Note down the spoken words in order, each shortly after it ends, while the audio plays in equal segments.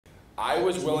I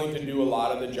was willing to do a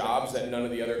lot of the jobs that none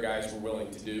of the other guys were willing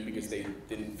to do because they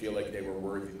didn't feel like they were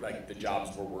worthy, like the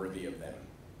jobs were worthy of them.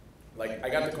 Like, I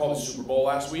got to call the Super Bowl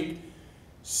last week.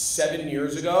 7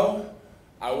 years ago,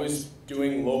 I was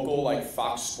doing local, like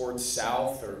Fox Sports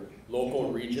South or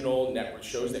local regional network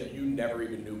shows that you never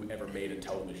even knew ever made a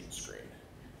television screen.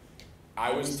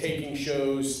 I was taking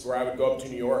shows where I would go up to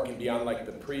New York and be on like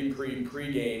the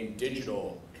pre-game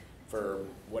digital for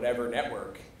whatever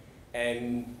network.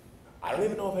 And I don't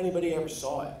even know if anybody ever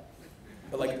saw it.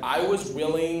 But like, I was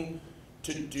willing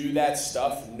to do that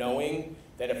stuff knowing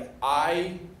that if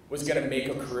I was gonna make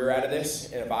a career out of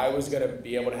this, and if I was gonna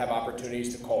be able to have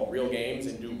opportunities to call real games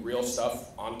and do real stuff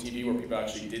on TV where people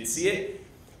actually did see it,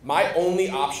 my only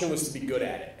option was to be good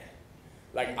at it.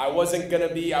 Like, I wasn't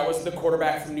the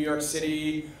quarterback from New York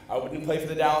City. I wouldn't play for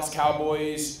the Dallas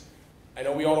Cowboys. I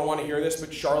know we all don't want to hear this,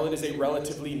 but Charlotte is a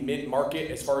relatively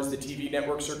mid-market as far as the TV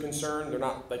networks are concerned. They're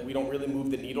not, like, we don't really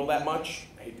move the needle that much.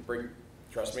 I hate to break,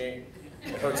 trust me,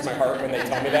 it hurts my heart when they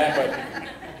tell me that,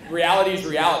 but reality is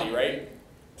reality, right?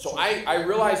 So I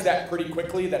realized that pretty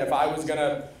quickly, that if I was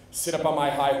gonna sit up on my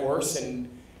high horse and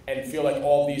feel like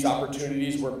all these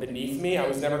opportunities were beneath me, I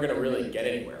was never gonna really get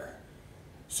anywhere.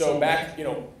 So back,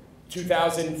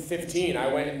 2015,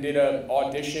 I went and did an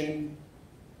audition,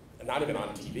 not even on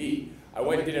TV. I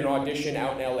went and did an audition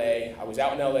out in LA. I was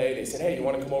out in LA, they said, hey, you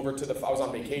wanna come over to I was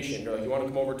on vacation, they're like, you wanna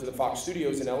come over to the Fox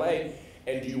studios in LA,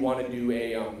 and do you wanna do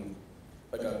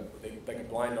like a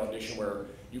blind audition where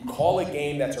you call a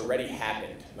game that's already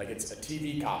happened, like it's a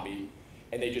TV copy,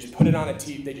 and they just put it on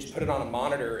a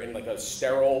monitor in like a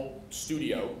sterile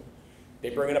studio. They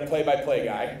bring in a play-by-play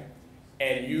guy,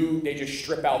 and they just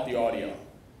strip out the audio.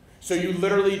 So you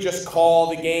literally just call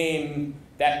the game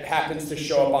that happens to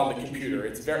show up on the computer.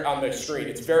 It's on the screen.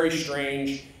 It's very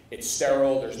strange. It's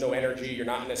sterile. There's no energy. You're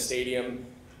not in a stadium.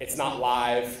 It's not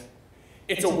live.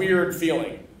 It's a weird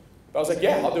feeling. But I was like,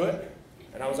 yeah, I'll do it.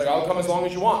 And I was like, I'll come as long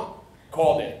as you want.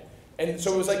 Called it. And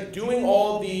so it was like doing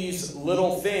all of these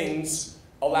little things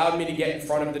allowed me to get in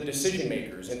front of the decision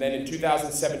makers. And then in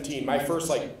 2017, my first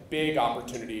like big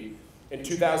opportunity, in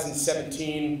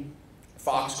 2017,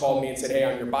 Fox called me and said, hey,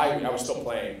 on your bye week, I was still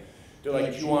playing. They're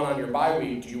like, do you want on your bye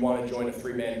week, do you want to join a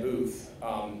 3-man booth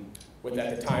with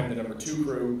at the time the #2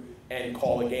 crew and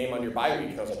call a game on your bye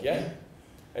week? And I was like, yeah.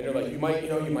 And they're like, you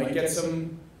might get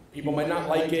some, people might not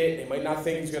like it, they might not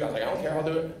think it's good. I was like, I don't care, I'll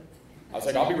do it. I was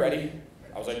like, I'll be ready.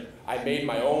 I was like, I made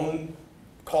my own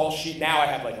call sheet. Now I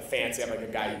have like I have like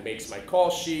a guy who makes my call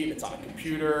sheet, it's on a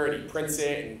computer, and he prints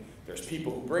it, and there's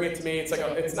people who bring it to me. It's like,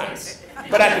 it's nice.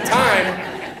 But at the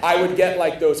time, I would get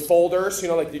like those folders,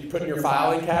 like you put in your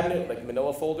filing cabinet, like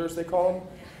manila folders they call them.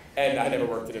 And I never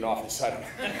worked in an office, so I don't know.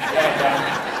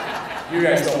 And, you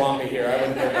guys don't want me here, I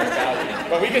wouldn't bring much value.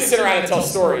 But we could sit around and tell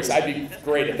stories, I'd be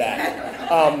great at that.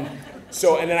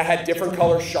 And then I had different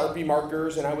color Sharpie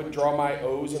markers, and I would draw my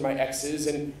O's and my X's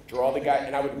and draw the guy,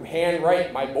 and I would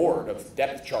handwrite my board of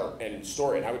depth chart and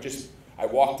story, and I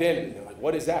walked in, and they're like,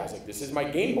 what is that? I was like, this is my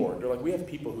game board. They're like, we have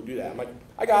people who do that. I'm like,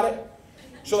 I got it.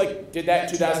 So like, did that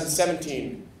in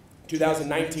 2017.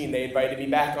 2019, they invited me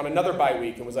back on another bye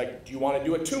week and was like, do you want to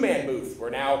do a 2-man booth?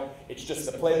 Where now it's just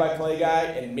the play-by-play guy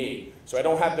and me. So I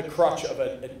don't have the crutch of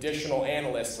an additional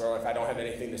analyst, or if I don't have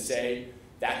anything to say,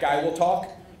 that guy will talk.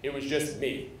 It was just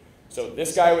me. So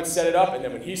this guy would set it up, and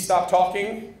then when he stopped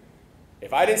talking,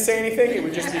 if I didn't say anything, it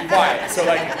would just be quiet. So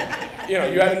like, you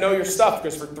had to know your stuff,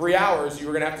 because for 3 hours, you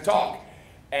were gonna have to talk.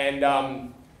 And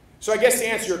so I guess to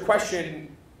answer your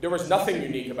question, there was nothing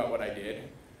unique about what I did.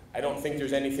 I don't think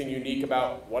there's anything unique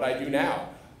about what I do now.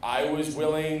 I was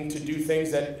willing to do things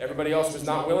that everybody else was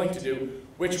not willing to do,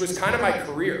 which was kind of my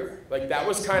career. Like, that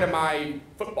was kind of my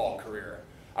football career.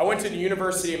 I went to the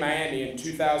University of Miami in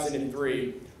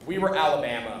 2003. We were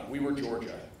Alabama, we were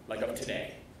Georgia, like of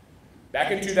today.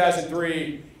 Back in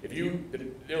 2003,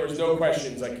 there was no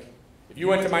questions. Like, if you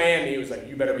went to Miami, it was like,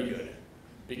 you better be good,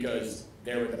 because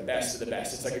they were the best of the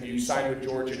best. It's like if you signed with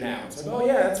Georgia now. It's like, oh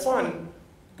yeah, that's fun.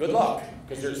 Good luck,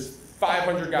 because there's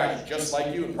 500 guys just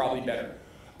like you and probably better.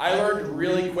 I learned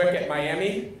really quick at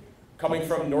Miami, coming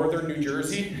from northern New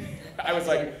Jersey. I was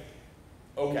like,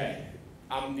 okay,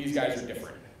 these guys are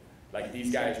different. Like,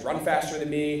 these guys run faster than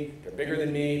me, they're bigger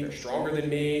than me, they're stronger than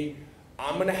me.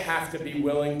 I'm gonna have to be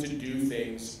willing to do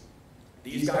things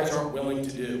these guys aren't willing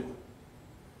to do.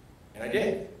 And I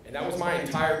did. And that was my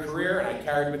entire career, and I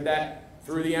carried with that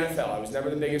through the NFL. I was never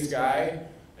the biggest guy.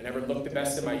 I never looked the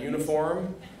best in my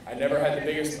uniform. I never had the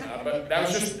biggest, but that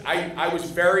was just, I was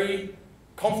very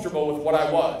comfortable with what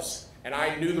I was. And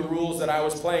I knew the rules that I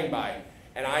was playing by.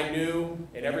 And I knew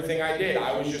in everything I did,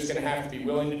 I was just going to have to be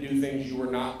willing to do things you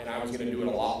were not, and I was going to do it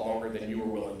a lot longer than you were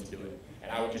willing to do it.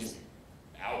 And I would just,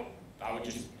 I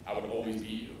would always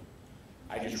beat you.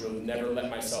 I just really never let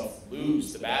myself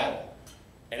lose the battle.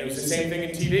 And it was the same thing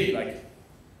in TV. Like,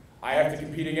 I have to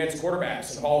compete against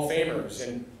quarterbacks and Hall of Famers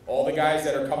and all the guys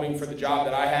that are coming for the job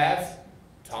that I have.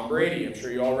 Tom Brady, I'm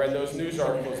sure you all read those news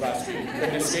articles last week. You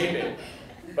couldn't escape it.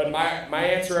 But my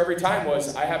answer every time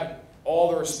was, I have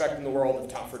all the respect in the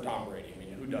world for Tom Brady. I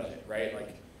mean, who doesn't, right?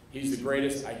 Like, he's the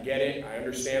greatest. I get it. I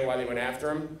understand why they went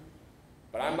after him.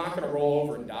 But I'm not going to roll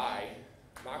over and die.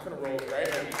 I'm not going to roll,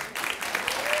 right?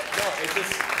 No, it's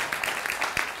just,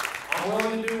 I'm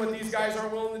willing to do what these guys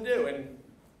aren't willing to do. And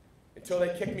until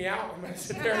they kick me out, I'm going to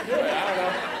sit there and do it.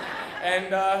 I don't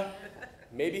know. And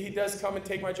maybe he does come and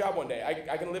take my job one day.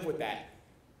 I can live with that.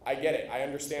 I get it. I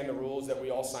understand the rules that we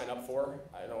all sign up for.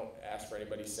 I don't ask for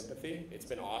anybody's sympathy. It's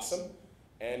been awesome.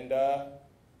 And I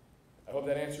hope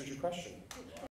that answers your question.